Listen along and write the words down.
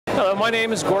Hello, my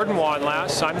name is Gordon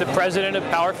Wanlass. I'm the president of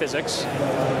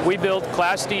PowerPhysics. We build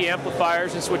Class D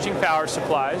amplifiers and switching power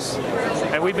supplies,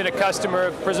 and we've been a customer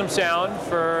of Prism Sound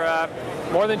for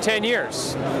more than 10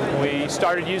 years. We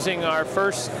started using our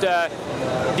first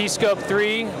dScope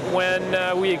 3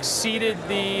 when we exceeded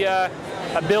the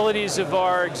abilities of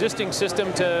our existing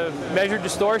system to measure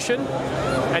distortion,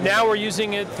 and now we're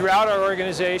using it throughout our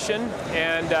organization.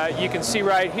 And you can see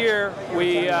right here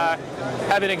we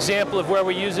have an example of where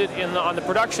we use it on the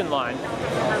production line.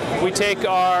 We take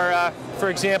our, for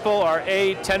example, our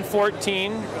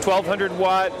A1014 1200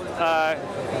 watt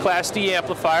Class D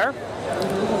amplifier.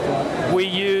 We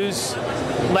use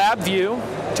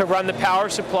LabView to run the power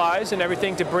supplies and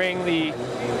everything to bring the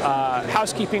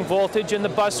housekeeping voltage and the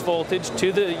bus voltage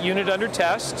to the unit under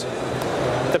test.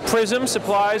 The Prism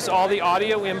supplies all the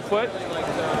audio input,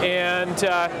 and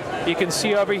you can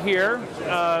see over here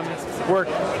we're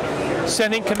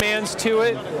sending commands to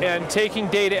it and taking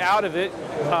data out of it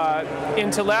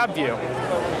into LabView.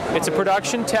 It's a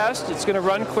production test. It's going to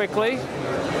run quickly.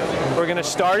 We're going to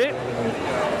start it.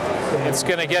 It's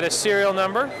going to get a serial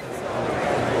number,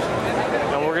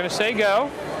 and we're going to say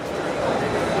go.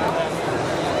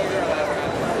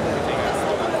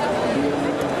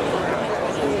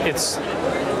 It's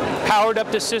powered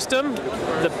up the system.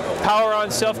 The power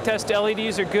on self-test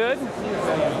LEDs are good.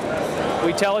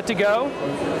 We tell it to go,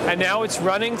 and now it's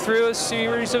running through a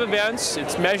series of events.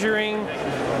 It's measuring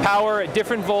power at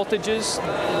different voltages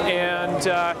and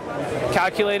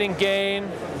calculating gain,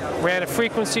 ran a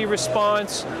frequency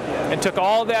response, and took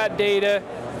all that data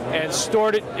and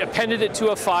stored it, appended it to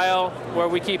a file where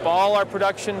we keep all our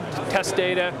production test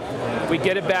data. We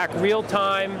get it back real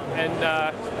time, and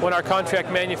when our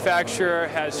contract manufacturer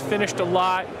has finished a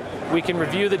lot, we can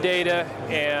review the data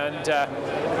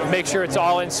and make sure it's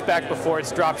all in spec before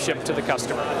it's drop shipped to the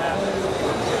customer.